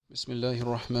بسم الله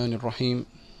الرحمن الرحيم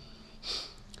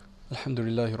الحمد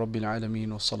لله رب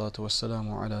العالمين والصلاة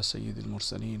والسلام على سيد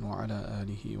المرسلين وعلى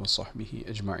آله وصحبه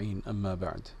أجمعين أما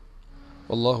بعد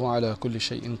والله على كل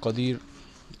شيء قدير.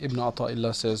 Ibn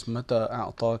Ata'illah says متى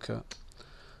أعطاك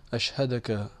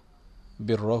أشهدك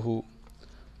بره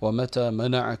ومتى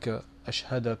منعك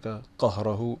أشهدك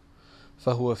قهره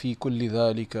فهو في كل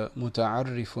ذلك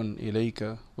متعرف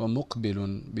إليك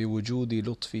ومقبل بوجود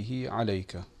لطفه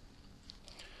عليك.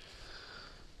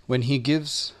 When he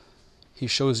gives, he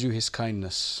shows you his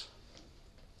kindness.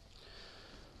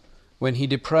 When he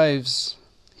deprives,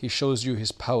 he shows you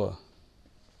his power.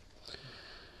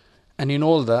 And in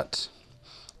all that,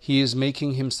 he is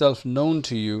making himself known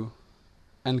to you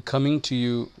and coming to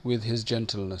you with his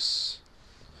gentleness.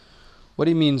 What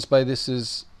he means by this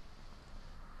is,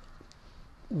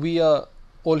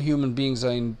 all human beings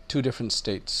are in two different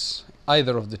states,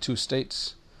 either of the two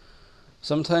states.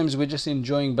 Sometimes we're just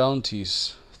enjoying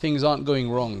bounties. Things aren't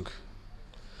going wrong.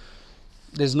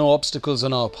 There's no obstacles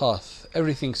on our path.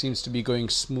 Everything seems to be going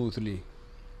smoothly.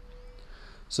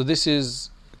 So this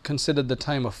is considered the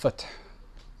time of fath.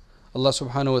 Allah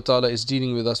subhanahu wa ta'ala is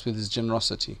dealing with us with his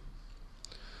generosity.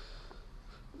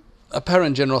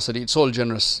 Apparent generosity, it's all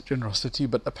generosity,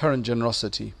 but apparent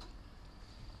generosity.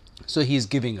 So he is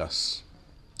giving us.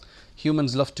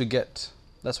 Humans love to get.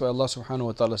 That's why Allah subhanahu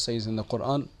wa ta'ala says in the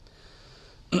Quran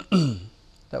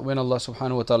that when Allah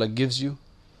subhanahu wa ta'ala gives you,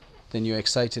 then you're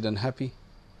excited and happy.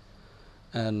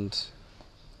 And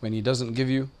when he doesn't give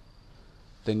you,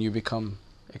 then you become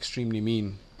extremely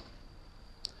mean.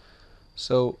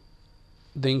 So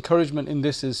the encouragement in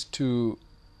this is to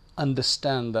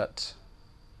understand that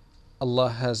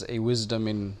Allah has a wisdom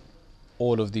in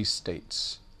all of these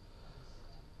states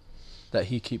that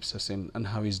he keeps us in and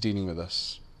how he's dealing with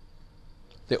us.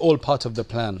 They're all part of the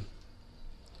plan.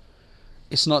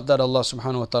 It's not that Allah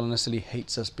subhanahu wa ta'ala necessarily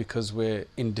hates us because we're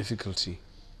in difficulty,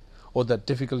 or that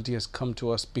difficulty has come to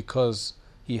us because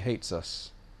he hates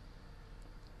us.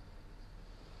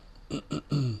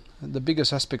 The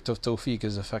biggest aspect of tawfiq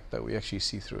is the fact that we actually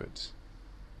see through it.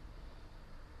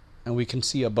 And we can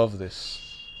see above this.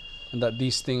 And that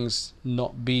these things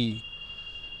not be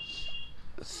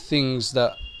things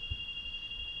that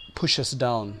push us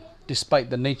down, despite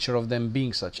the nature of them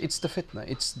being such. It's the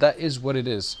fitna. That is what it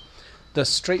is. The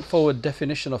straightforward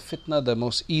definition of fitna,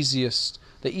 the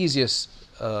easiest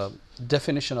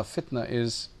definition of fitna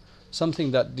is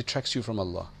something that detracts you from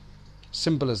Allah.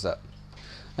 Simple as that.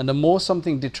 And the more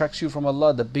something detracts you from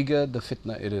Allah, the bigger the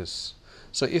fitna it is.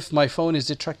 So if my phone is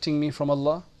detracting me from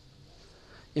Allah,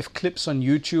 if clips on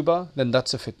YouTube are, then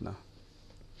that's a fitna.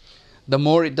 The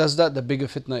more it does that, the bigger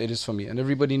fitna it is for me. And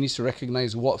everybody needs to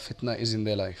recognize what fitna is in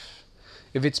their life.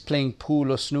 If it's playing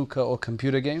pool or snooker or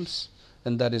computer games,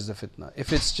 then that is the fitna.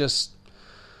 If it's just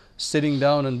sitting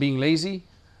down and being lazy,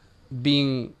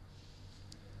 being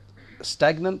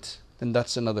stagnant, then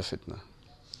that's another fitna.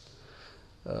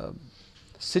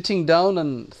 Sitting down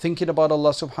and thinking about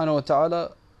Allah subhanahu wa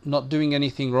ta'ala, not doing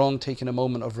anything wrong, taking a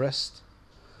moment of rest,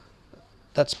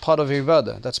 that's part of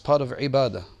ibadah, that's part of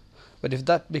ibadah. But if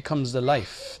that becomes the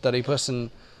life, that a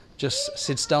person just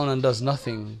sits down and does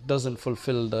nothing, doesn't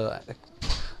fulfill the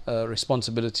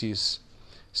responsibilities,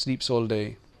 sleeps all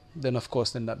day, then of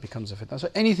course that becomes a fitna. So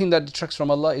anything that detracts from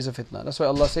Allah is a fitna. That's why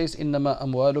Allah says, إِنَّمَا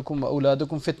أَمْوَالُكُمْ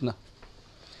وَأَوْلَادُكُمْ fitna.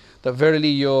 That verily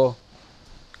your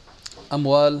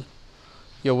amwal,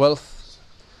 your wealth,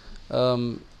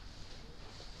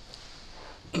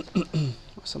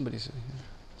 somebody said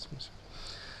here.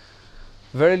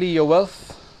 Verily your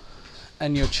wealth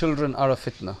and your children are a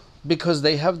fitna, because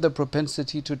they have the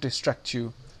propensity to distract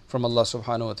you from Allah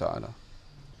subhanahu wa ta'ala.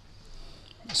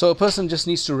 So a person just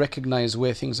needs to recognize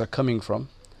where things are coming from.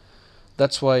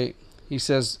 That's why he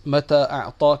says, مَتَى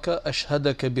أَعْطَاكَ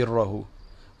أَشْهَدَكَ بِرَّهُ.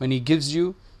 When he gives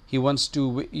you, he wants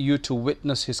you to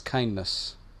witness his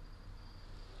kindness.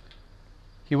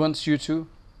 He wants you to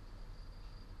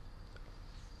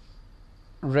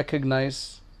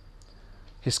recognize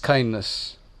his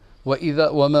kindness.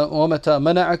 وَمَتَى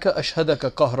مَنَعَكَ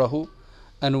أَشْهَدَكَ قَهْرَهُ.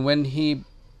 And when he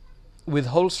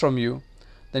withholds from you,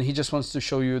 then he just wants to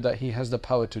show you that he has the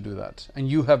power to do that,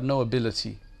 and you have no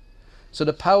ability. So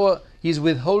the power he's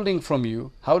withholding from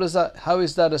you, how is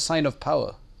that a sign of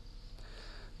power?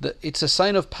 It's a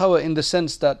sign of power in the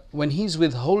sense that when he's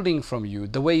withholding from you,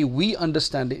 the way we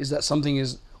understand it is that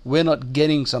we're not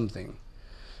getting something.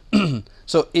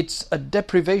 So it's a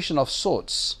deprivation of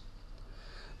sorts.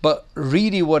 But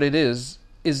really what it is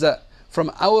that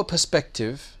from our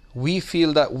perspective, we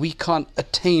feel that we can't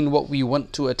attain what we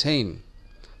want to attain.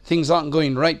 Things aren't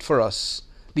going right for us.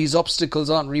 These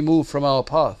obstacles aren't removed from our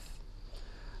path.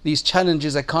 these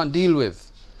challenges I can't deal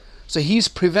with. So he's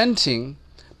preventing,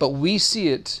 but we see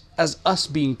it as us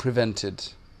being prevented,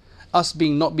 us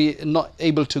being not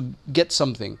able to get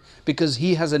something because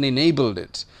he hasn't enabled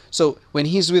it. So when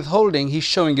he's withholding, he's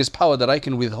showing his power that I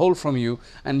can withhold from you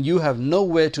and you have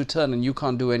nowhere to turn and you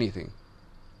can't do anything.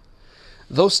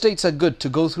 Those states are good. To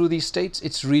go through these states,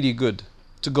 it's really good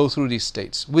to go through these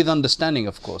states with understanding,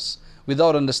 of course.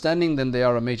 Without understanding, then they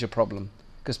are a major problem,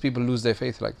 because people lose their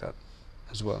faith like that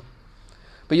as well.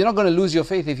 But you're not going to lose your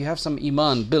faith if you have some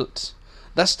iman built.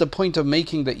 That's the point of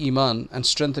making the iman and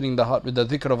strengthening the heart with the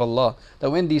dhikr of Allah,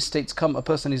 that when these states come, a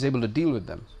person is able to deal with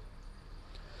them.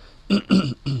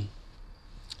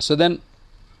 So then,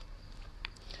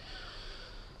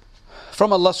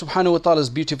 from Allah subhanahu wa ta'ala's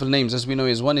beautiful names, as we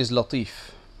know, one is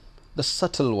Latif, the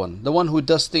subtle one, the one who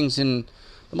does things in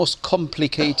the most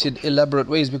complicated, elaborate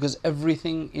ways, because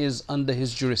everything is under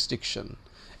his jurisdiction.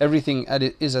 Everything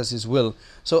is as his will.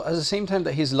 So at the same time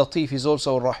that he's Latif, he's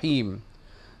also Rahim,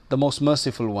 the most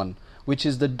merciful one, which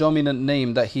is the dominant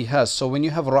name that he has. So when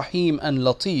you have Rahim and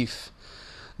Latif,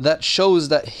 that shows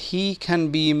that he can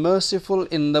be merciful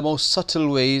in the most subtle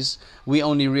ways. We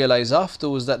only realize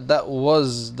afterwards that that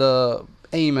was the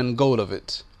aim and goal of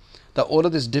it. That all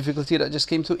of this difficulty that just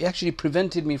came through, it actually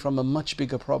prevented me from a much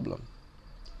bigger problem.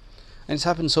 And it's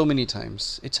happened so many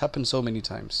times. It's happened so many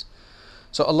times.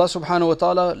 So Allah subhanahu wa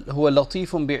ta'ala, huwa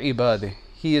latifun bi'ibadih.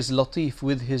 He is latif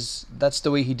with his, that's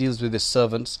the way he deals with his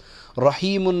servants.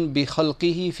 Rahimun bi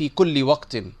khalqihi fi kulli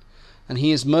waqtin. And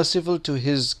he is merciful to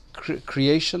his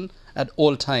creation at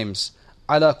all times.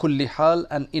 Ala kulli hal,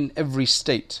 and in every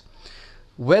state.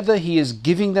 Whether he is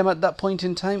giving them at that point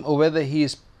in time or whether he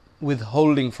is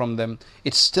withholding from them,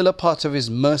 it's still a part of his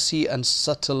mercy and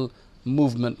subtle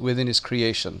movement within his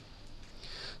creation.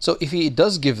 So if he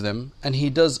does give them and he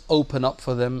does open up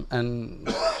for them and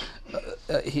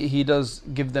he does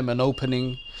give them an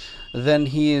opening, then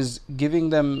he is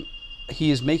giving them, he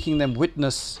is making them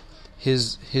witness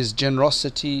his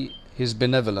generosity, his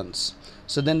benevolence.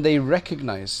 So then they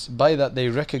recognize, by that they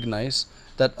recognize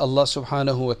that Allah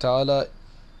subhanahu wa ta'ala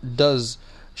does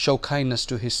show kindness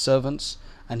to his servants,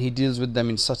 and he deals with them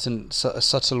in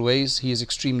subtle ways. He is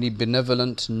extremely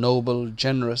benevolent, noble,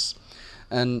 generous,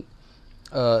 and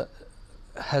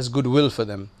has goodwill for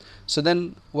them. So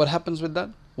then what happens with that?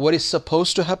 What is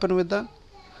supposed to happen with that?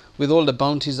 With all the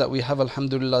bounties that we have,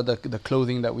 alhamdulillah, the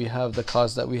clothing that we have, the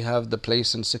cars that we have, the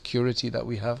place and security that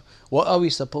we have, what are we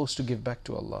supposed to give back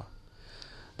to Allah?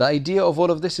 The idea of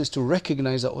all of this is to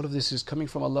recognize that all of this is coming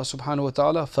from Allah subhanahu wa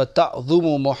ta'ala.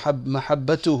 فَتَعْظُمُ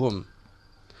مَحَبَّتُهُمْ.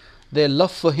 Their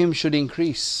love for him should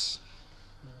increase.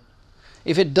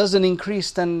 If it doesn't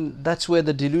increase, then that's where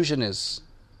the delusion is.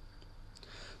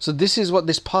 So this is what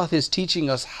this path is teaching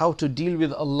us, how to deal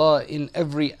with Allah in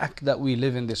every act that we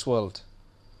live in this world.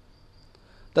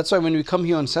 That's why when we come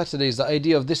here on Saturdays, the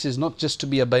idea of this is not just to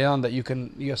be a bayan that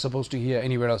you're supposed to hear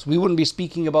anywhere else. We wouldn't be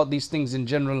speaking about these things in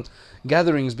general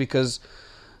gatherings because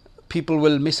people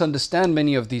will misunderstand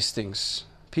many of these things.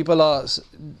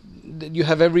 You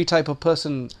have every type of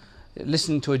person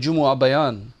listening to a Jumu'ah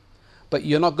bayan, but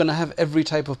you're not going to have every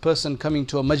type of person coming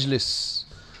to a majlis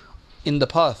in the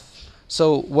path.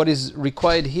 So what is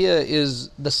required here is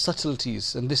the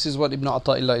subtleties, and this is what Ibn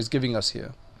Ata'illah is giving us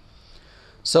here.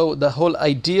 So the whole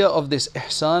idea of this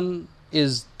ihsan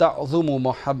is ta'dhumu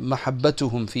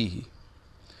mahabbatuhum fihi,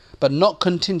 but not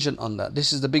contingent on that.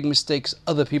 This is the big mistakes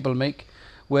other people make,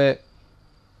 where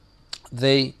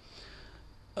they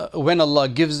when Allah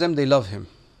gives them, they love him.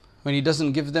 When he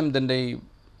doesn't give them, then they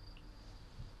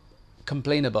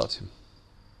complain about him.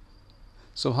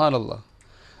 Subhanallah.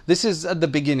 This is at the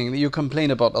beginning, that you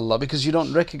complain about Allah because you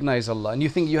don't recognize Allah and you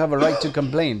think you have a right to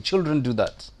complain. Children do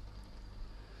that.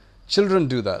 Children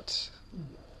do that.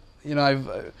 You know,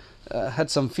 I've had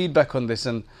some feedback on this,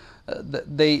 and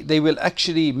they will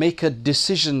actually make a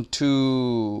decision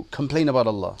to complain about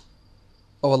Allah.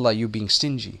 Oh Allah, you being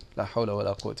stingy. La hawla wa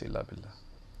la quwwata illa billah.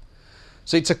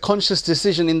 So it's a conscious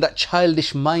decision in that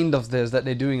childish mind of theirs that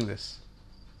they're doing this.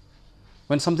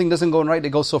 When something doesn't go right, they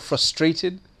go so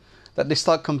frustrated that they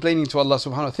start complaining to Allah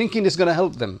subhanahu wa ta'ala, thinking it's going to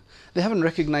help them. They haven't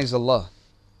recognized Allah.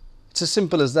 It's as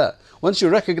simple as that. Once you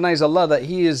recognize Allah, that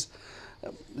He is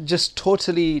just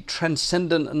totally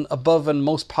transcendent and above and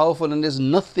most powerful, and there's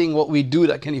nothing what we do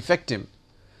that can affect Him,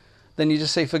 then you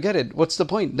just say, forget it. What's the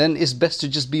point? Then it's best to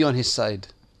just be on His side.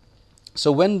 So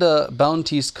when the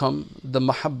bounties come, the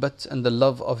mahabbat and the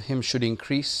love of Him should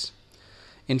increase.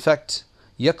 In fact,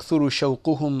 يَكْثُرُ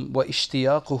شَوْقُهُمْ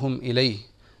وَإِشْتِيَاقُهُمْ إِلَيْهِ.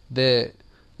 Their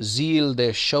zeal,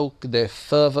 their shawq, their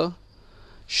fervor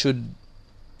should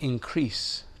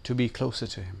increase to be closer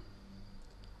to Him.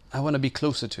 I want to be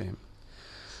closer to Him.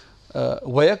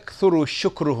 وَيَكْثُرُ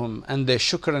شُكْرُهُم, and their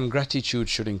shukr and gratitude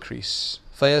should increase.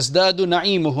 فَيَزْدَادُ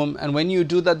نَعِيمُهُم, and when you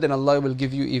do that, then Allah will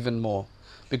give you even more,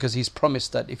 because He's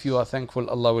promised that if you are thankful,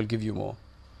 Allah will give you more.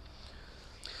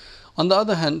 On the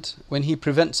other hand, when He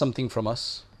prevents something from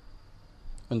us,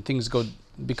 when things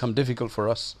become difficult for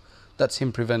us, that's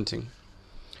Him preventing.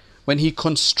 When He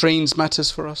constrains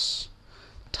matters for us,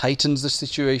 tightens the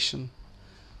situation,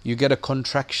 you get a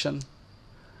contraction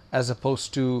as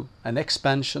opposed to an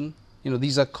expansion.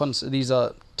 These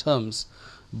are terms,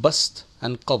 bast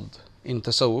and qabd in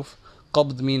tasawwuf.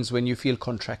 Qabd means when you feel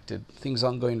contracted, things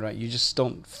aren't going right, you just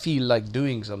don't feel like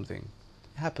doing something.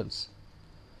 It happens.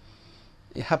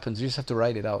 You just have to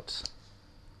write it out.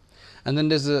 And then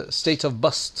there's a state of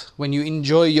bast, when you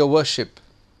enjoy your worship,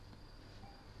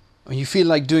 when you feel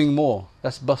like doing more,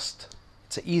 that's bast.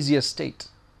 It's an easier state.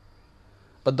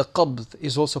 But the qabd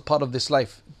is also part of this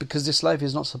life, because this life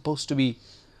is not supposed to be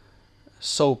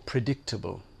so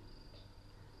predictable.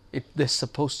 There's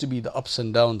supposed to be the ups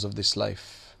and downs of this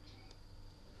life.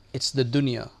 It's the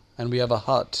dunya, and we have a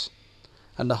heart.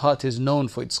 And the heart is known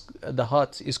for the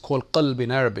heart is called qalb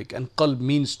in Arabic, and qalb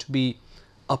means to be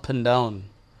up and down.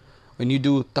 When you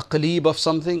do taqleeb of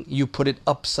something, you put it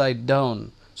upside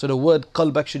down. So the word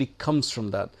qalb actually comes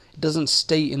from that. It doesn't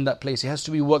stay in that place. It has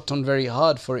to be worked on very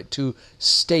hard for it to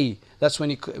stay. That's when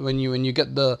you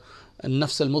get the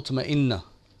nafs al-mutma'inna,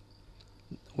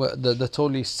 the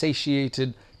totally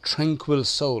satiated, tranquil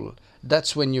soul.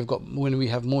 That's when we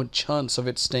have more chance of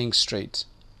it staying straight.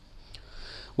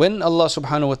 When Allah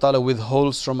subhanahu wa ta'ala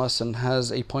withholds from us and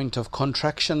has a point of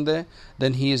contraction there,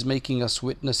 then He is making us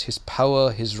witness His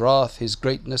power, His wrath, His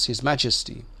greatness, His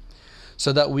majesty,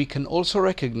 so that we can also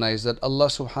recognize that Allah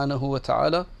subhanahu wa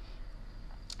ta'ala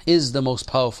is the most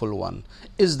powerful one,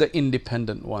 is the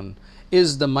independent one,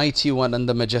 is the mighty one and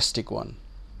the majestic one.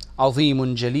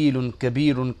 Azeemun, Jalilun,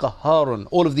 Kabirun, Qahharun,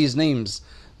 all of these names,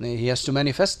 He has to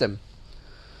manifest them.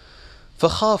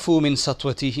 فَخَافُوا مِن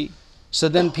سَطْوَتِهِ, so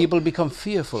then people become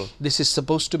fearful. This is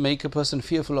supposed to make a person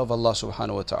fearful of Allah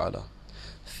subhanahu wa ta'ala.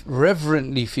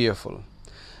 Reverently fearful,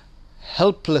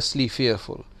 helplessly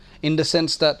fearful, in the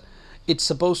sense that it's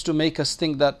supposed to make us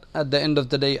think that at the end of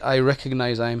the day, I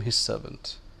recognize I am His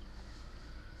servant.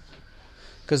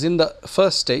 Because in the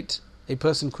first state, a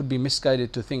person could be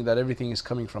misguided to think that everything is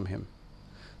coming from him.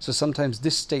 So sometimes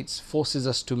this state forces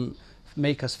us to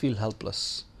make us feel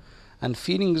helpless. And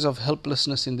feelings of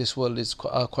helplessness in this world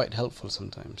are quite helpful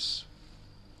sometimes.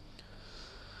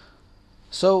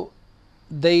 So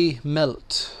they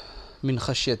melt min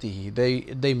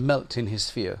khashyatihi, they melt in His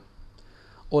fear.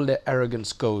 All their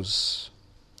arrogance goes,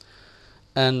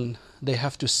 and they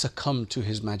have to succumb to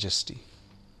His majesty.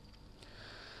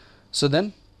 So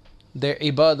then their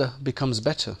ibadah becomes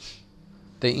better.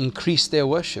 They increase their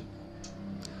worship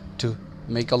to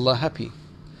make Allah happy.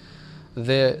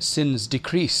 Their sins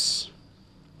decrease.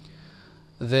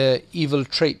 Their evil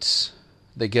traits,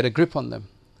 they get a grip on them.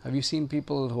 Have you seen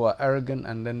people who are arrogant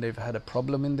and then they've had a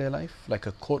problem in their life, like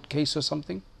a court case or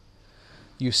something?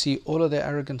 You see all of their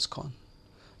arrogance gone.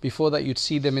 Before that, you'd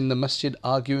see them in the masjid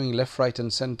arguing left, right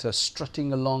and center,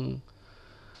 strutting along,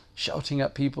 shouting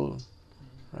at people,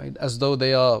 right? As though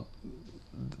they are,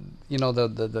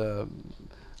 the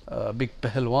big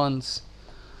pehlwans.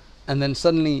 And then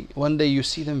suddenly, one day you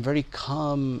see them very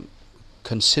calm,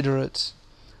 considerate,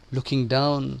 looking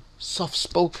down,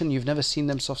 soft-spoken. You've never seen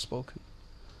them soft-spoken.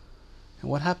 And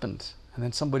what happened? And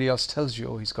then somebody else tells you,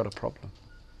 oh, he's got a problem.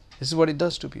 This is what it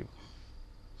does to people.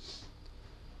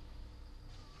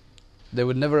 They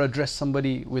would never address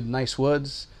somebody with nice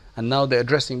words, and now they're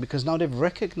addressing, because now they've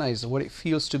recognized what it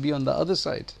feels to be on the other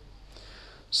side.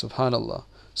 Subhanallah.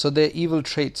 So their evil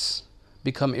traits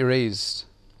become erased.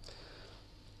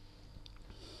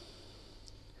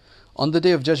 On the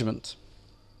Day of Judgment,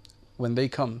 when they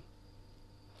come,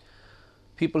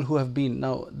 people who have been,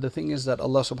 now the thing is that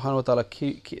Allah subhanahu wa ta'ala,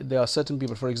 there are certain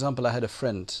people, for example, I had a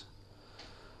friend,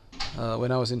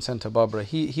 when I was in Santa Barbara,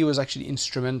 he was actually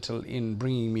instrumental in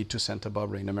bringing me to Santa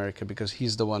Barbara in America, because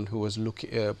he's the one who was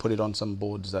put it on some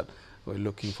boards that were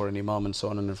looking for an imam and so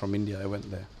on, and then from India I went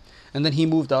there. And then he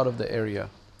moved out of the area,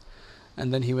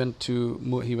 and then he moved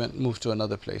to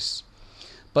another place.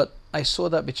 But I saw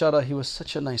that bichara, he was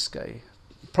such a nice guy,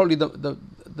 probably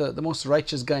the most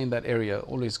righteous guy in that area,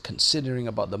 always considering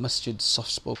about the masjid,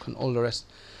 soft-spoken, all the rest.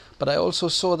 But I also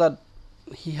saw that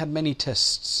he had many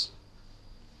tests,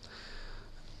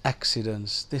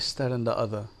 accidents, this, that and the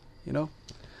other,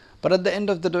 But at the end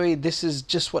of the day, this is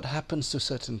just what happens to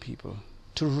certain people,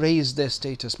 to raise their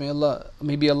status.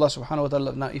 Maybe Allah subhanahu wa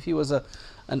ta'ala, now if he was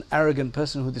an arrogant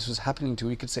person who this was happening to,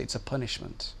 we could say it's a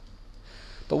punishment.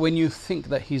 But when you think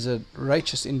that he's a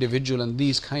righteous individual and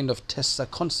these kind of tests are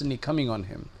constantly coming on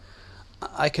him,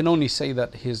 I can only say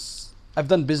that I've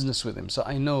done business with him, so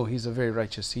I know he's a very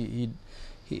righteous.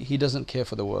 He doesn't care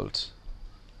for the world,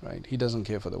 right? He doesn't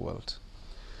care for the world.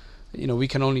 We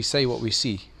can only say what we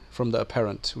see from the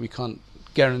apparent. We can't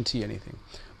guarantee anything.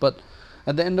 But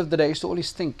at the end of the day, I used to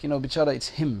always think, bichara,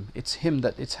 it's him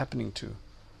that it's happening to.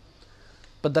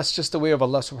 But that's just the way of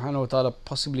Allah subhanahu wa ta'ala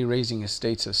possibly raising his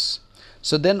status.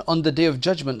 So then on the day of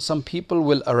judgment, some people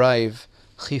will arrive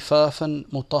khifafan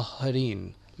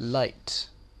mutahharin, light,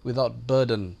 without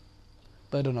burden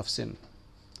of sin,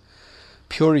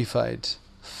 purified,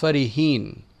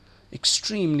 farihin,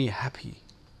 extremely happy,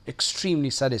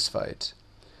 extremely satisfied.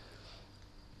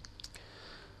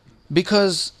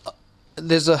 Because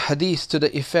there's a hadith to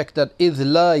the effect that إِذْ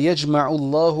لَا يَجْمَعُ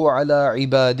اللَّهُ عَلَىٰ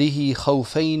عِبَادِهِ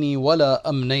خَوْفَيْنِ وَلَا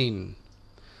أَمْنَيْنِ.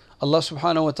 Allah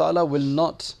subhanahu wa ta'ala will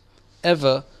not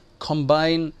ever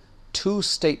combine two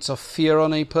states of fear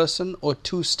on a person or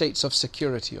two states of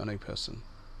security on a person.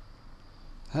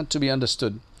 Had to be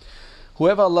understood.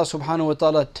 Whoever Allah subhanahu wa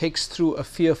ta'ala takes through a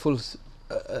fearful,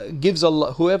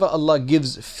 whoever Allah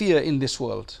gives fear in this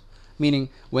world, meaning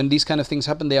when these kind of things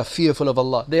happen, they are fearful of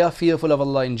Allah. They are fearful of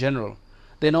Allah in general.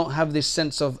 They don't have this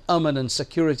sense of aman and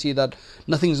security that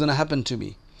nothing's going to happen to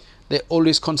me. They're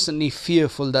always constantly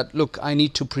fearful that, look, I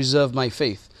need to preserve my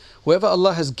faith. Whoever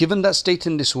Allah has given that state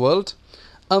in this world,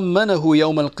 أَمَّنَهُ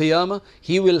يَوْمَ الْقِيَامَةِ,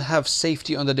 he will have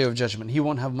safety on the day of judgment. He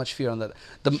won't have much fear on that.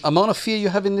 The amount of fear you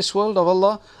have in this world of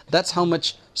Allah, that's how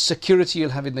much security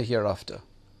you'll have in the hereafter.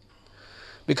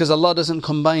 Because Allah doesn't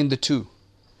combine the two.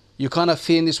 You can't have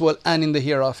fear in this world and in the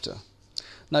hereafter.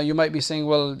 Now you might be saying,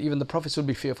 well, even the prophets will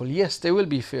be fearful. Yes, they will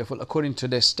be fearful according to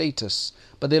their status.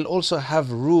 But they'll also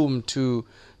have room to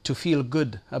feel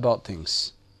good about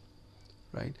things.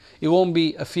 Right? It won't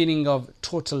be a feeling of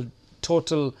total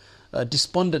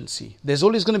despondency. There's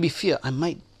always going to be fear.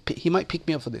 He might pick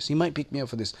me up for this. He might pick me up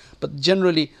for this. But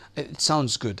generally, it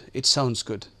sounds good. It sounds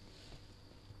good.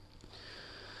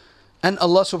 And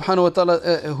Allah subhanahu wa ta'ala,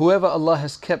 whoever Allah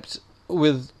has kept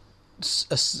with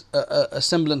a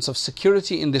semblance of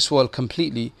security in this world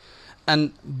completely,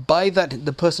 and by that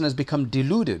the person has become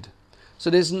deluded. So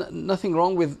there's nothing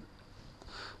wrong with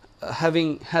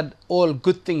having had all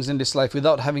good things in this life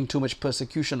without having too much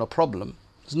persecution or problem.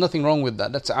 There's nothing wrong with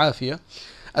that. That's afiyah.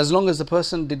 As long as the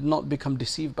person did not become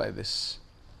deceived by this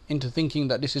into thinking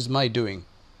that this is my doing,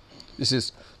 this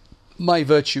is my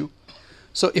virtue.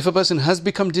 So if a person has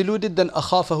become deluded, then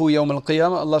أَخَافَهُ يَوْمَ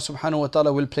الْقِيَامَةِ, Allah subhanahu wa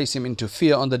ta'ala will place him into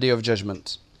fear on the day of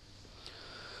judgment.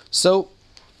 So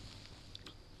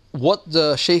what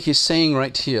the Shaykh is saying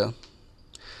right here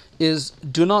is,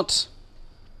 do not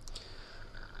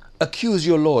accuse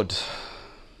your Lord.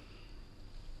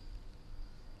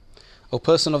 O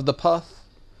person of the path,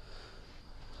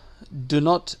 do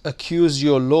not accuse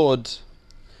your Lord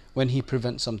when he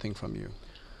prevents something from you.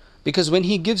 Because when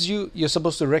he gives you, you're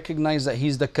supposed to recognize that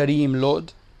he's the Kareem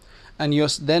Lord, and you're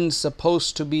then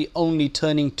supposed to be only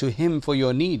turning to him for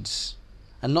your needs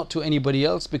and not to anybody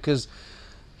else, because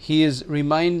he is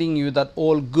reminding you that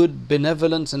all good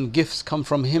benevolence and gifts come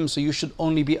from him, so you should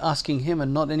only be asking him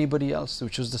and not anybody else,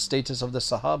 which was the status of the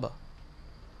Sahaba.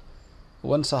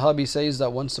 One Sahabi says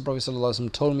that once the Prophet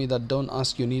ﷺ told me that don't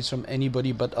ask your needs from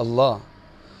anybody but Allah.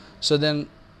 So then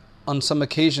on some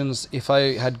occasions, if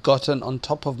I had gotten on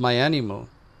top of my animal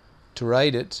to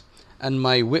ride it, and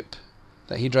my whip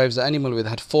that he drives the animal with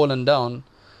had fallen down,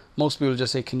 most people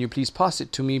just say, can you please pass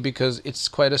it to me, because it's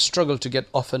quite a struggle to get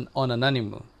off on an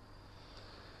animal.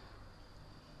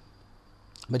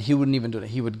 But he wouldn't even do that.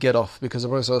 He would get off, because the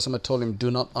Prophet ﷺ had told him, do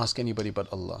not ask anybody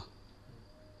but Allah.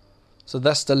 So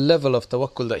that's the level of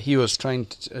tawakkul that he was trying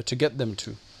to get them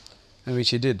to, and which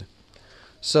he did.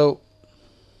 So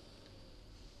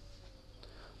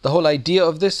the whole idea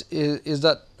of this is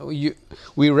that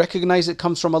we recognize it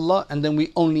comes from Allah, and then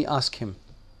we only ask Him.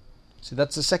 See,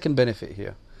 that's the second benefit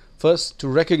here. First, to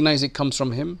recognize it comes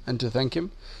from Him and to thank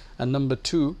Him. And number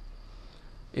two,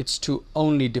 it's to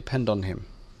only depend on Him.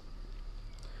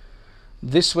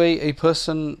 This way a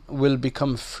person will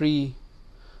become free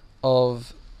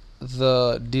of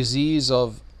the disease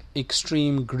of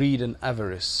extreme greed and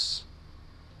avarice.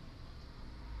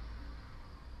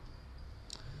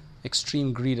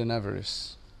 Extreme greed and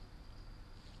avarice.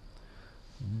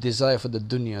 Desire for the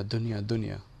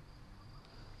dunya.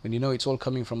 When you know it's all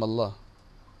coming from Allah,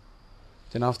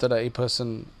 then after that a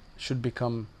person should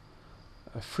become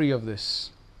free of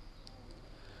this.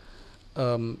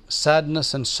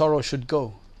 Sadness and sorrow should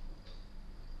go,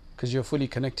 because you're fully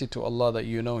connected to Allah, that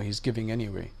you know He's giving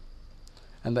anyway,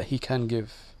 and that He can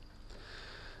give.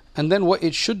 And then what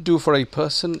it should do for a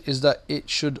person is that it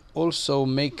should also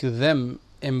make them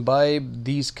imbibe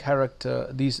these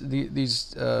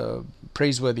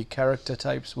praiseworthy character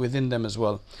types within them as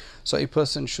well. So a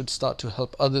person should start to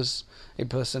help others. A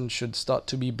person should start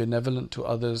to be benevolent to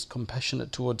others,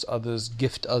 compassionate towards others,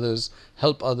 gift others,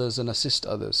 help others and assist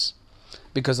others.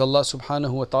 Because Allah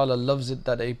subhanahu wa ta'ala loves it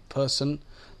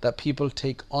that people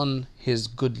take on His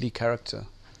goodly character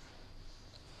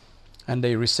and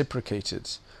they reciprocate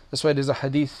it. That's why there's a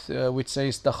hadith which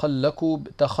says تخلقوا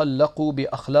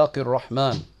بأخلاق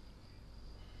الرحمن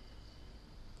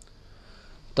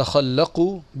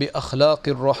تخلقوا بأخلاق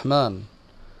الرحمن,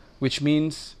 which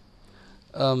means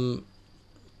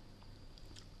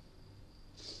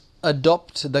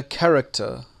adopt the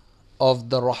character of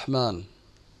the Rahman.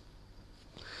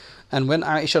 And when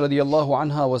Aisha radiallahu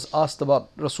anha was asked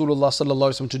about Rasulullah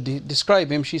sallallahu alaihi wasallam to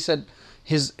describe him, she said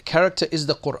his character is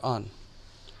the Quran.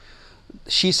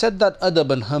 She said that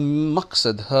adaban, her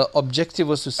maqsad, her objective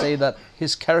was to say that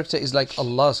his character is like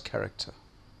Allah's character.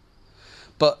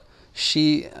 But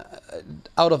she,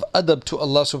 out of adab to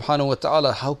Allah subhanahu wa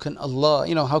ta'ala, how can Allah,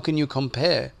 how can you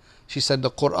compare? She said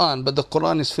the Quran, but the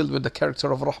Quran is filled with the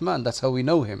character of Rahman. That's how we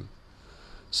know him.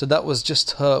 So that was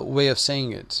just her way of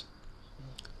saying it.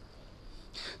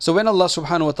 So when Allah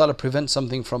subhanahu wa ta'ala prevents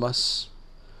something from us,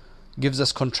 gives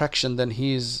us contraction, then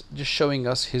He is just showing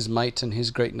us His might and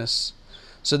His greatness.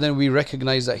 So then we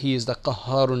recognize that He is the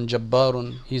Qahharun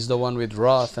Jabbarun. He is the one with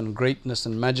wrath and greatness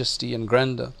and majesty and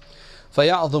grandeur.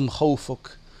 فَيَعْظُمْ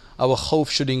خَوْفُكَ. Our khawf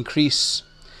should increase,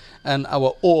 and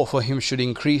our awe for Him should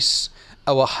increase.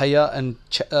 Our haya and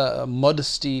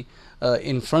modesty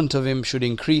in front of Him should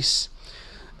increase.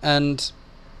 And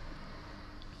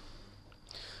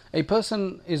a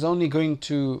person is only going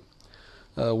to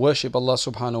worship Allah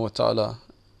subhanahu wa ta'ala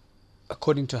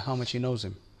according to how much he knows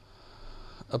Him.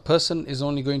 A person is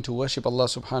only going to worship Allah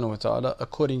subhanahu wa ta'ala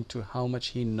according to how much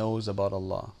he knows about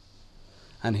Allah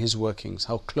and His workings,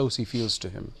 how close he feels to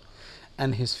Him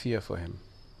and his fear for Him.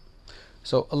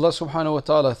 So Allah subhanahu wa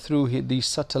ta'ala, through these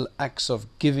subtle acts of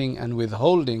giving and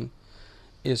withholding,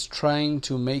 is trying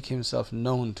to make Himself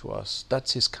known to us.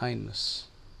 That's His kindness.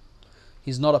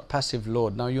 He's not a passive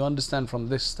Lord. Now you understand from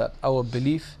this that our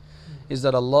belief is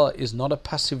that Allah is not a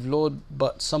passive Lord,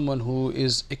 but someone who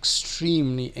is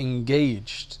extremely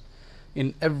engaged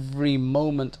in every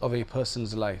moment of a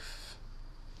person's life.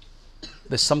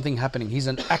 There's something happening. He's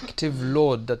an active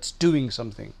Lord that's doing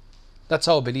something. That's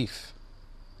our belief.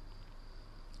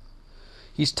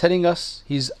 He's telling us,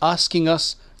 He's asking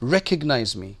us,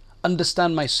 recognize me,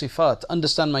 understand my sifat,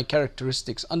 understand my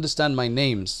characteristics, understand my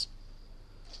names.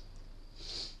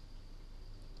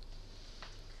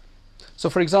 So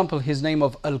for example, His name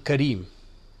of Al-Kareem.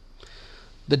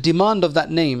 The demand of that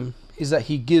name is that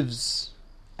He gives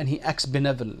and He acts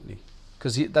benevolently.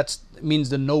 Because that means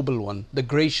the noble one, the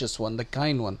gracious one, the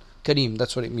kind one. Kareem,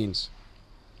 that's what it means.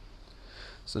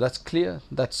 So that's clear.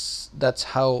 That's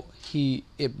how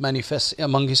it manifests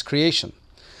among His creation.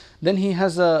 Then He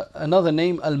has another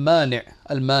name, Al-Mani'.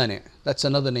 Al-Mani'. That's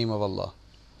another name of Allah.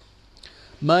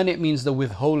 Mani' means the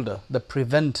withholder, the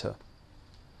preventer.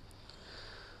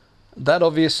 That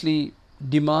obviously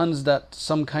demands that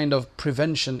some kind of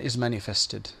prevention is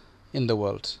manifested in the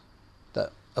world,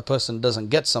 that a person doesn't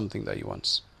get something that he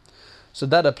wants. So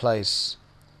that applies.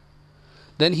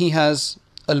 Then He has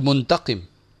Al-Muntaqim,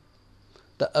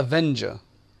 the avenger,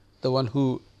 the one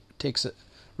who takes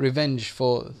revenge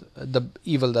for the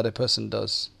evil that a person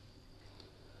does.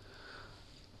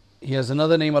 He has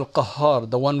another name, Al-Qahhar,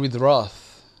 the one with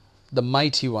wrath, the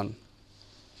mighty one.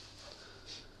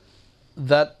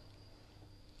 That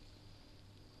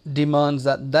demands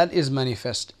that is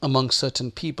manifest among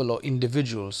certain people or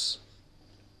individuals,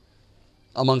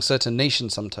 among certain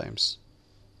nations sometimes.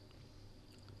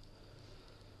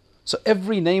 So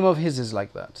every name of His is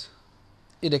like that.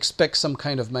 It expects some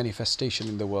kind of manifestation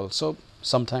in the world. So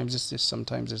sometimes it's this,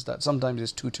 sometimes it's that, sometimes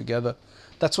it's two together.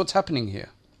 That's what's happening here.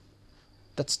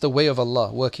 That's the way of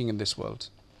Allah working in this world.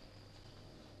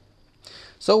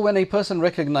 So when a person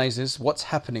recognizes what's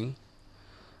happening,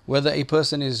 whether a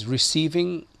person is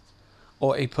receiving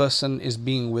or a person is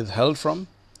being withheld from,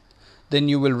 then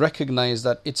you will recognize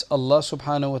that it's Allah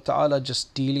subhanahu wa ta'ala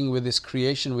just dealing with His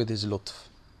creation with His lutf.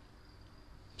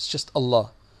 It's just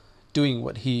Allah doing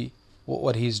what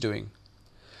He's doing.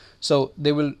 So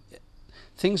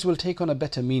things will take on a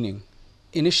better meaning.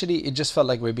 Initially it just felt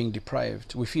like we're being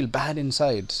deprived. We feel bad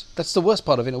inside. That's the worst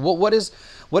part of it. What is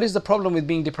the problem with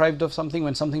being deprived of something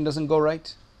when something doesn't go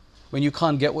right? When you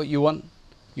can't get what you want,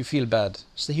 you feel bad.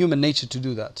 It's the human nature to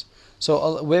do that.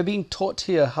 So we're being taught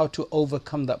here how to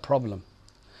overcome that problem.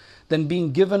 then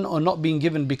being given or not being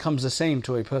given becomes the same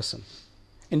to a person,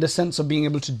 in the sense of being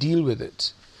able to deal with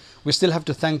it. We still have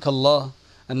to thank Allah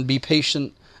and be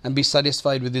patient and be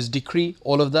satisfied with His decree.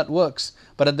 All of that works.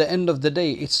 But at the end of the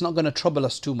day, it's not going to trouble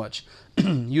us too much.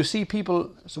 You see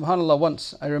people, subhanAllah,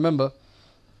 once, I remember,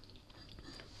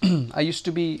 I used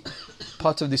to be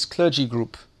part of this clergy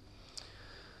group.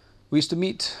 We used to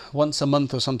meet once a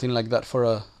month or something like that for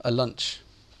a lunch.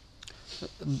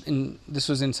 This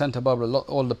was in Santa Barbara.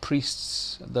 All the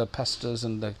priests, the pastors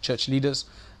and the church leaders,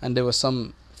 and there were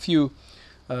some few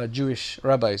Jewish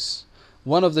rabbis.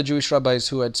 One of the Jewish rabbis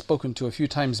who I'd spoken to a few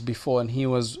times before, and he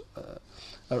was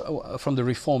from the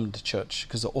Reformed church,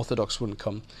 because the Orthodox wouldn't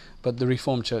come, but the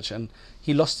Reformed church, and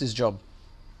he lost his job.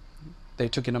 They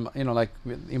took him, like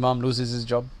Imam loses his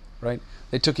job, right?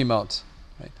 They took him out,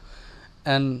 right?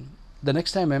 And the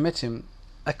next time I met him,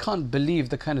 I can't believe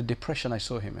the kind of depression I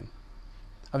saw him in.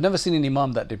 I've never seen an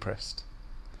Imam that depressed.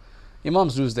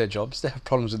 Imams lose their jobs, they have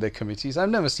problems with their committees. I've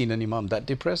never seen an Imam that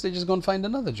depressed. They just go and find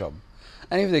another job.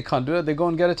 And if they can't do it, they go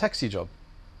and get a taxi job,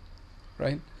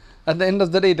 right? At the end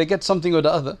of the day, they get something or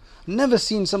the other. Never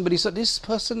seen somebody, so this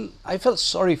person, I felt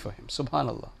sorry for him,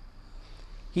 subhanAllah.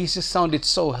 He just sounded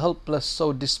so helpless,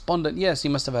 so despondent. Yes, he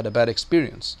must have had a bad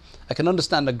experience. I can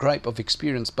understand the gripe of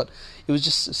experience, but it was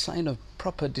just a sign of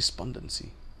proper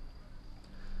despondency.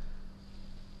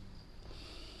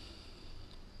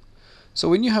 So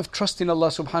when you have trust in Allah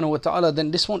subhanahu wa ta'ala,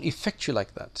 then this won't affect you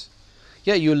like that.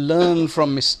 Yeah, you learn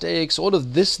from mistakes, all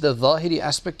of this, the zahiri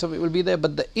aspect of it will be there,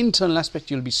 but the internal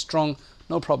aspect, you'll be strong,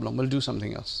 no problem, we'll do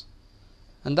something else.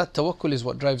 And that tawakkul is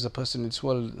what drives a person in this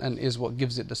world and is what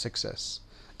gives it the success.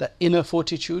 That inner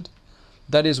fortitude,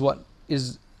 that is what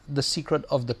is the secret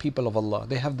of the people of Allah.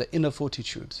 They have the inner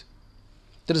fortitude.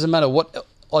 It doesn't matter what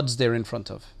odds they're in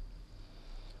front of,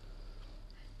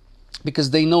 because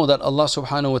they know that Allah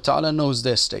subhanahu wa ta'ala knows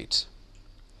their state.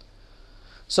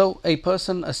 So a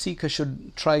person, a seeker,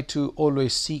 should try to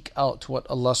always seek out what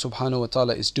Allah subhanahu wa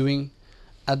ta'ala is doing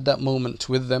at that moment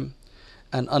with them,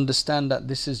 and understand that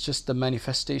this is just the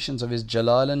manifestations of His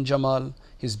Jalal and Jamal,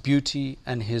 His beauty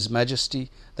and His majesty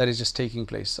that is just taking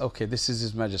place. Okay, this is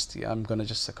His majesty, I'm going to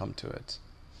just succumb to it.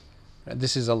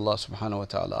 This is Allah subhanahu wa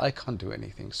ta'ala, I can't do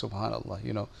anything,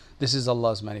 subhanallah, this is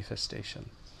Allah's manifestation.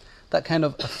 That kind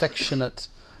of affectionate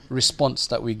response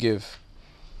that we give.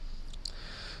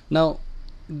 Now,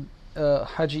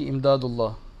 Haji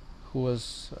Imdadullah, who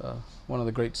was one of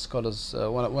the great scholars,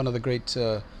 one of the great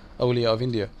awliya of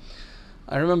India,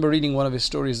 I remember reading one of his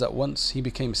stories that once he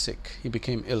became sick, he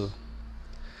became ill.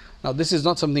 Now this is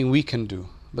not something we can do,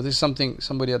 but this is something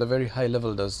somebody at a very high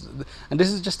level does. And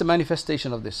this is just a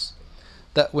manifestation of this.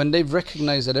 That when they've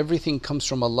recognized that everything comes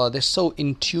from Allah, they're so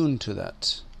in tune to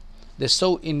that. They're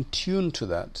so in tune to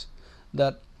that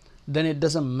then it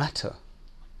doesn't matter.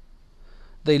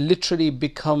 They literally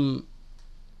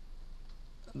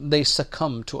they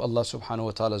succumb to Allah subhanahu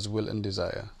wa ta'ala's will and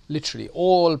desire. Literally,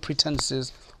 all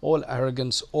pretenses, all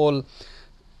arrogance, all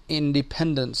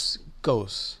independence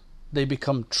goes. They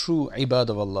become true ibad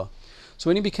of Allah. So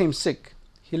when he became sick,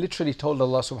 he literally told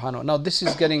Allah subhanahu wa ta'ala. Now this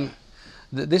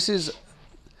is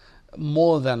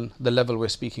more than the level we're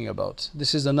speaking about.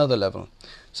 This is another level.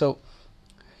 So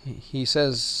he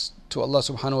says to Allah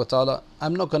subhanahu wa ta'ala,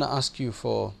 I'm not going to ask you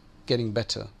for getting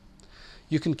better.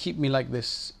 You can keep me like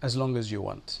this as long as you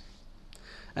want.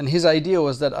 And his idea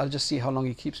was that I'll just see how long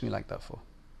he keeps me like that for.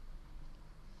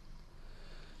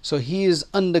 So he is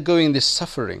undergoing this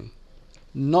suffering,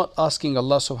 not asking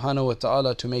Allah subhanahu wa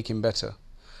ta'ala to make him better,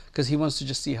 because he wants to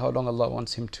just see how long Allah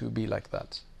wants him to be like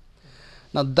that.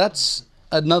 Now that's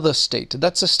another state.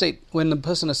 That's a state when the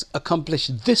person has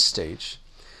accomplished this stage,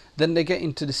 then they get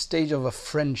into the stage of a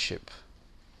friendship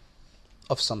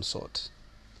of some sort,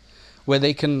 where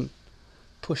they can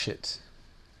push it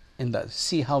in that,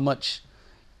 see how much.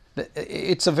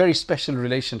 It's a very special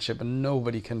relationship, and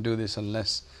nobody can do this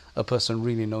unless a person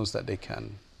really knows that they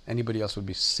can. Anybody else would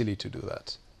be silly to do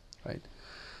that, right?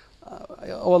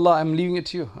 Oh Allah, I'm leaving it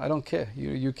to you. I don't care.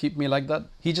 You keep me like that.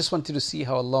 He just wanted to see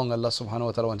how long Allah subhanahu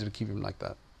wa ta'ala wanted to keep him like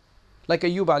that. Like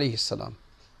Ayyub alayhi salam.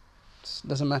 It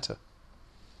doesn't matter.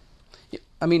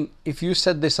 I mean, if you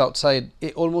said this outside,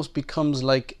 it almost becomes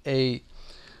like a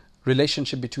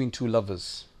relationship between two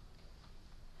lovers.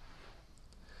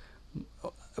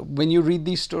 When you read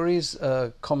these stories,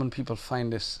 common people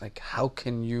find this like, how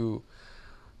can you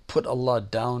put Allah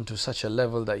down to such a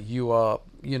level that you are,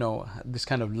 this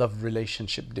kind of love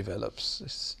relationship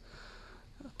develops?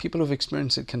 People who've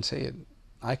experienced it can say it.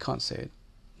 I can't say it.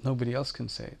 Nobody else can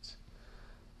say it.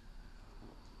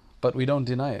 But we don't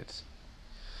deny it.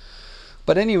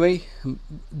 But anyway,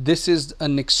 this is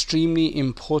an extremely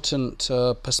important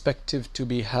perspective to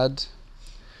be had,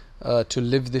 to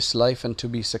live this life and to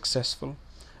be successful,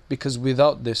 because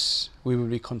without this we will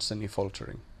be constantly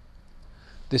faltering.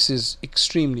 This is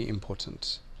extremely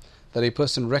important, that a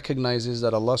person recognizes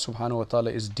that Allah subhanahu wa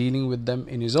ta'ala is dealing with them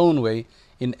in His own way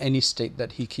in any state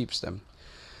that He keeps them.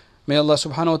 May Allah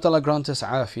subhanahu wa ta'ala grant us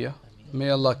afiyah. May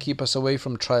Allah keep us away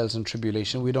from trials and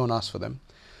tribulation. We don't ask for them.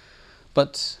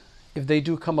 But if they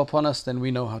do come upon us, then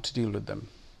we know how to deal with them.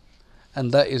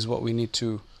 And that is what we need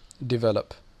to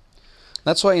develop.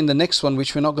 That's why in the next one,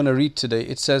 which we're not going to read today,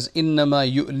 it says,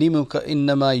 إِنَّمَا يُؤْلِمُكَ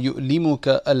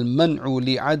الْمَنْعُ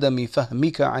لِعَدَمِ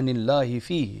فَهْمِكَ عَنِ اللَّهِ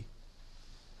فِيهِ.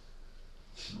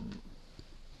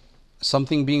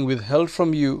 Something being withheld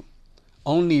from you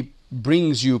only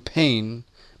brings you pain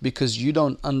because you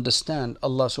don't understand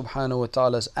Allah subhanahu wa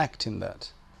ta'ala's act in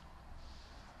that.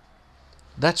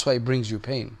 That's why it brings you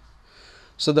pain.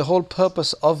 So the whole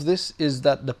purpose of this is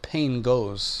that the pain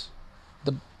goes.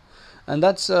 And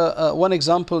that's one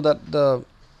example that the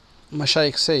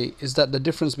Mashaykh say, is that the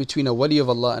difference between a wali of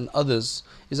Allah and others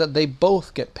is that they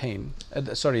both get pain.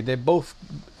 They both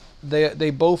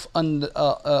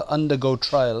undergo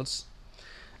trials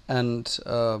and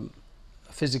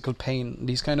physical pain,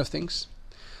 these kind of things.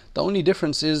 The only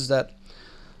difference is that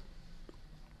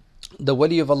the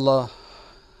wali of Allah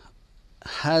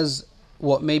has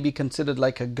what may be considered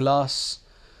like a glass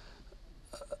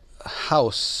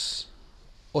house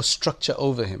or structure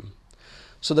over him.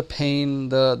 So the pain,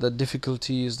 the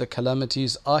difficulties, the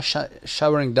calamities are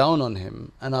showering down on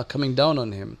him and are coming down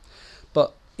on him.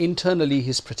 But internally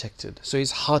he's protected. So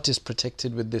his heart is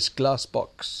protected with this glass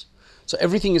box. So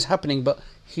everything is happening, but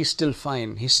he's still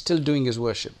fine. He's still doing his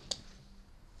worship.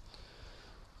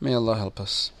 May Allah help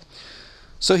us.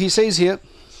 So he says here,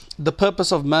 the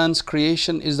purpose of man's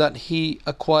creation is that he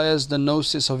acquires the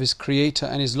gnosis of his creator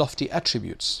and his lofty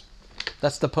attributes.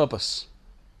 That's the purpose.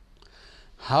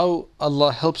 How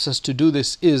Allah helps us to do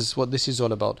this is what this is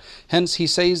all about. Hence he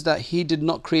says that He did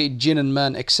not create jinn and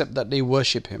man except that they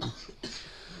worship Him.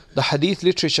 The hadith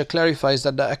literature clarifies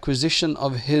that the acquisition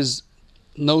of His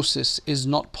gnosis is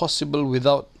not possible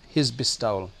without His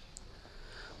bestowal.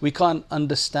 We can't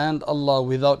understand Allah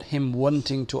without Him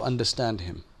wanting to understand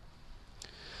Him.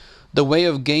 The way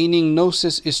of gaining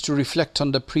gnosis is to reflect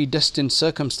on the predestined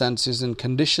circumstances and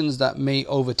conditions that may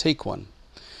overtake one.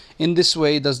 In this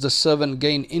way does the servant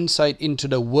gain insight into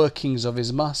the workings of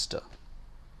his master.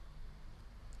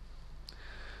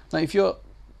 Now if you're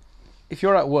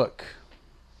at work,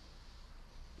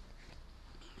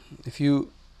 if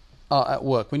you are at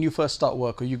work, when you first start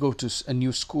work or you go to a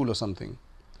new school or something,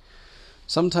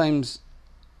 sometimes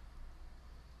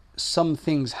some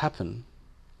things happen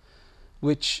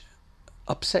which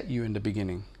upset you in the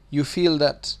beginning. You feel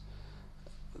that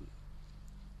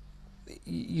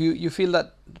you feel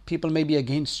that people may be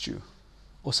against you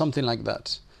or something like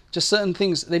that. Just certain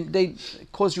things, they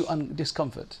cause you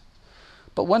discomfort.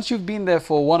 But once you've been there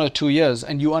for 1 or 2 years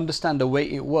and you understand the way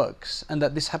it works and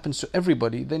that this happens to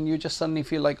everybody, then you just suddenly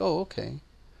feel like, oh, okay.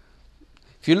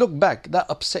 If you look back, that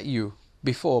upset you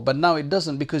before, but now it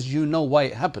doesn't, because you know why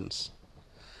it happens.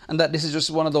 And that this is just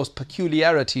one of those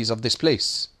peculiarities of this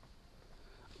place.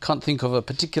 Can't think of a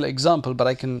particular example, but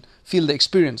I can feel the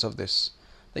experience of this.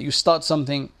 That you start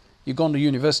something, you go to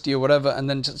university or whatever, and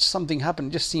then just something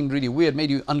happened, just seemed really weird, made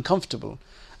you uncomfortable,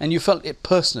 and you felt it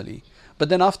personally. But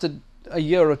then after a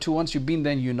year or two, once you've been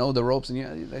there, you know the ropes,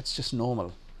 and it's just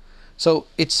normal. So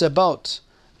it's about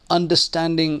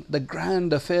understanding the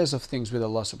grand affairs of things with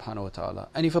Allah subhanahu wa ta'ala.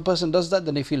 And if a person does that,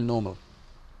 then they feel normal.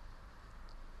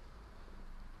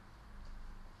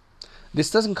 This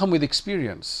doesn't come with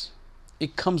experience.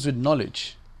 It comes with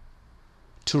knowledge.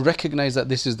 To recognize that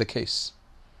this is the case.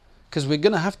 Because we're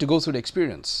going to have to go through the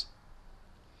experience.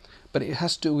 But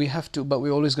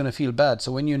we're always going to feel bad.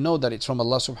 So when you know that it's from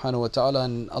Allah subhanahu wa ta'ala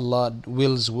and Allah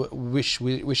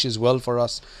wishes well for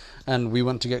us and we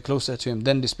want to get closer to Him,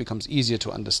 then this becomes easier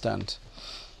to understand.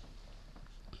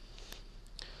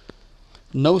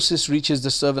 Gnosis reaches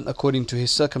the servant according to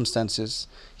his circumstances.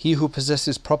 He who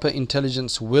possesses proper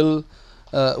intelligence will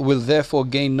therefore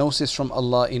gain gnosis from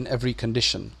Allah in every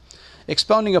condition.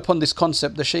 Expounding upon this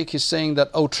concept, the Shaykh is saying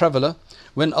that, O traveller,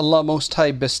 when Allah Most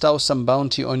High bestows some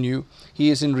bounty on you,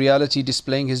 He is in reality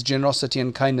displaying His generosity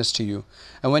and kindness to you.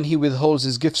 And when He withholds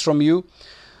His gifts from you,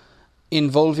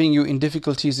 involving you in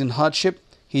difficulties and hardship,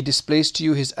 He displays to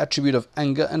you His attribute of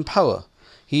anger and power.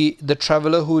 The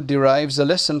traveller who derives a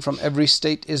lesson from every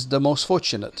state is the most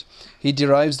fortunate. He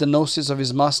derives the gnosis of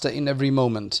his master in every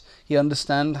moment. He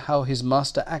understands how his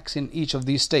master acts in each of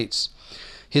these states.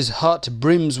 His heart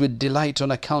brims with delight on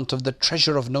account of the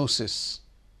treasure of gnosis.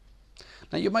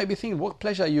 Now you might be thinking, what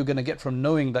pleasure are you going to get from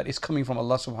knowing that it's coming from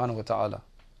Allah subhanahu wa ta'ala?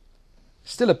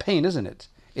 Still a pain, isn't it?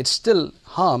 It's still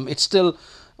harm, it's still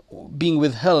being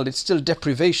withheld, it's still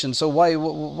deprivation. So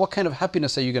what kind of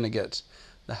happiness are you going to get?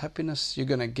 The happiness you're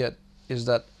going to get is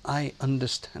that I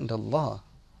understand Allah.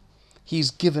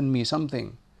 He's given me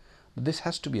something. But this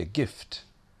has to be a gift.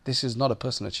 This is not a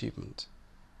personal achievement.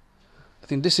 I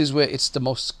think this is where it's the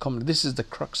most common. This is the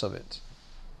crux of it.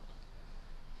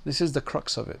 This is the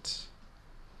crux of it.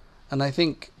 And I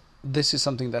think this is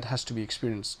something that has to be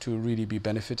experienced to really be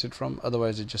benefited from.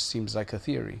 Otherwise it just seems like a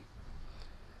theory.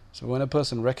 So when a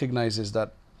person recognizes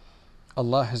that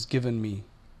Allah has given me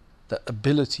the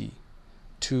ability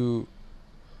to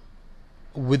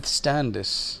withstand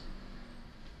this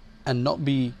and not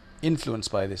be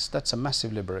influenced by this, that's a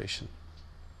massive liberation.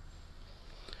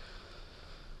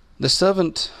 The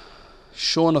servant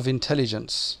shorn of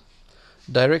intelligence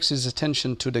directs his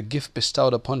attention to the gift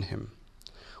bestowed upon him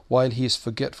while he is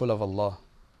forgetful of Allah.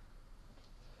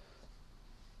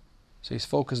 So his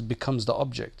focus becomes the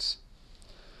objects.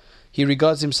 He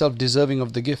regards himself deserving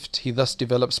of the gift. He thus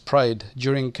develops pride.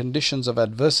 During conditions of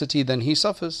adversity, then he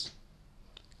suffers,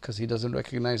 because he doesn't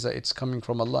recognize that it's coming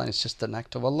from Allah, it's just an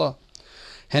act of Allah.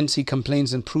 Hence he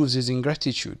complains and proves his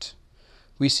ingratitude.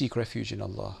 We seek refuge in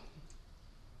Allah.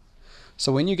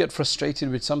 So when you get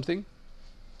frustrated with something,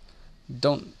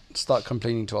 don't start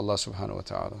complaining to Allah subhanahu wa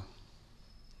ta'ala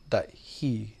that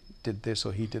He did this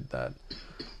or He did that.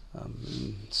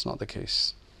 It's not the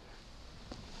case.